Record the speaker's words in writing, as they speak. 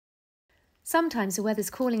Sometimes the weather's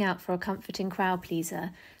calling out for a comforting crowd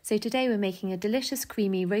pleaser, so today we're making a delicious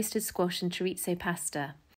creamy roasted squash and chorizo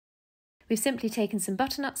pasta. We've simply taken some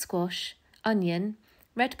butternut squash, onion,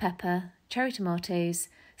 red pepper, cherry tomatoes,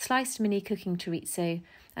 sliced mini cooking chorizo,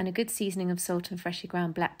 and a good seasoning of salt and freshly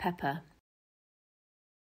ground black pepper.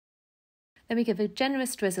 Then we give a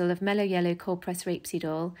generous drizzle of mellow yellow cold-pressed rapeseed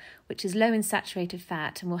oil, which is low in saturated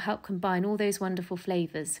fat and will help combine all those wonderful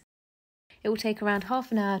flavours. It will take around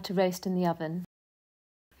half an hour to roast in the oven.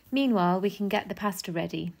 Meanwhile, we can get the pasta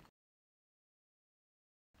ready.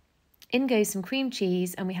 In goes some cream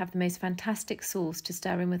cheese, and we have the most fantastic sauce to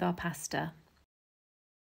stir in with our pasta.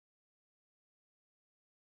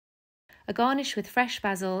 A garnish with fresh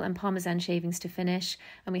basil and parmesan shavings to finish,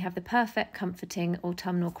 and we have the perfect comforting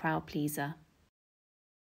autumnal crowd pleaser.